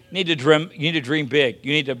kingdom. You need to dream big.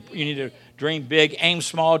 You need to dream big, aim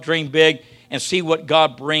small, dream big, and see what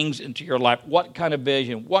God brings into your life. What kind of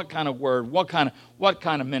vision, what kind of word, what kind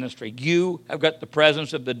of ministry. You have got the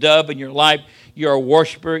presence of the dove in your life. You're a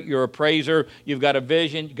worshiper, you're a praiser, you've got a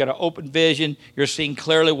vision, you've got an open vision, you're seeing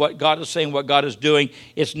clearly what God is saying, what God is doing.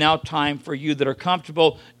 It's now time for you that are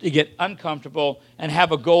comfortable to get uncomfortable and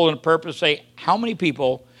have a goal and a purpose. Say, how many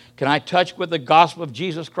people can I touch with the gospel of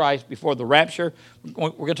Jesus Christ before the rapture?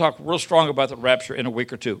 We're going to talk real strong about the rapture in a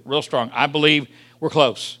week or two. Real strong. I believe we're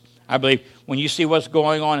close. I believe when you see what's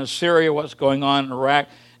going on in Syria, what's going on in Iraq,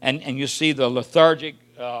 and you see the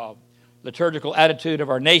liturgical attitude of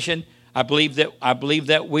our nation, I believe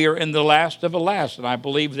that we are in the last of the last. And I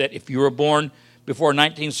believe that if you were born before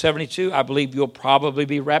 1972, I believe you'll probably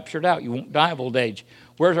be raptured out. You won't die of old age.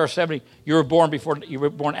 Where's our 70? You were born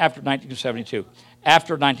after 1972.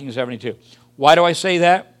 After 1972. Why do I say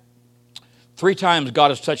that? 3 times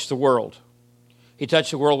God has touched the world. He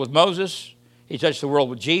touched the world with Moses, He touched the world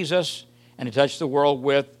with Jesus, and He touched the world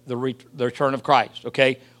with the return of Christ.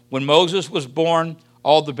 Okay? When Moses was born,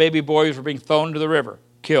 all the baby boys were being thrown into the river,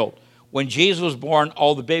 killed. When Jesus was born,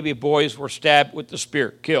 all the baby boys were stabbed with the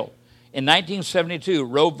spear, killed. In 1972,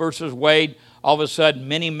 Roe versus Wade, all of a sudden,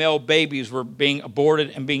 many male babies were being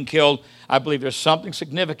aborted and being killed. I believe there's something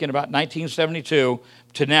significant about 1972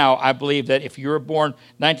 to now. I believe that if you were born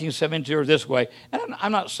 1972 or this way, and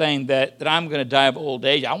I'm not saying that I'm going to die of old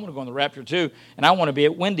age. I want to go on the rapture too, and I want to be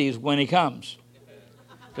at Wendy's when He comes.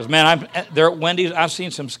 Because, man, there at Wendy's, I've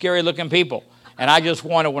seen some scary-looking people. And I just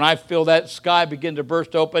want to, when I feel that sky begin to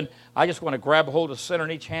burst open, I just want to grab a hold of the center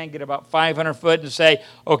in each hand, get about 500 foot, and say,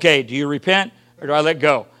 okay, do you repent or do I let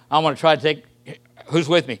go? I want to try to take, who's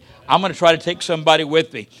with me? I'm going to try to take somebody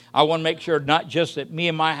with me. I want to make sure not just that me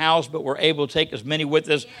and my house, but we're able to take as many with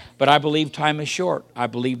us. But I believe time is short. I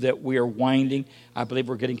believe that we are winding. I believe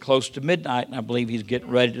we're getting close to midnight, and I believe He's getting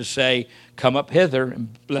ready to say, come up hither,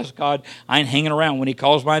 and bless God, I ain't hanging around. When He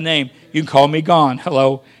calls my name, you can call me gone.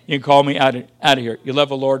 Hello, you can call me out of here. You love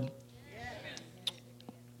the Lord?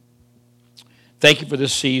 Thank You for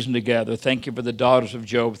this season together. Thank You for the daughters of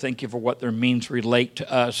Job. Thank You for what their means relate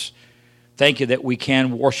to us. Thank You that we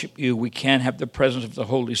can worship You. We can have the presence of the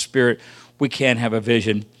Holy Spirit. We can have a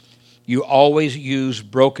vision. You always use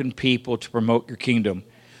broken people to promote Your kingdom.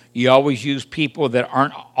 You always use people that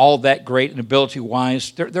aren't all that great in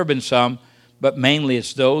ability-wise. There have been some, but mainly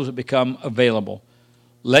it's those that become available.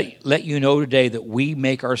 Let You know today that we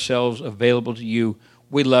make ourselves available to You.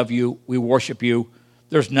 We love You. We worship You.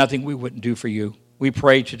 There's nothing we wouldn't do for You. We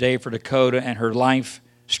pray today for Dakota and her life,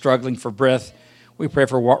 struggling for breath. We pray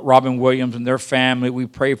for Robin Williams and their family. We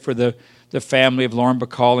pray for the family of Lauren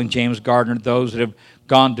Bacall and James Gardner, those that have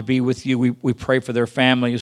gone to be with You. We pray for their families.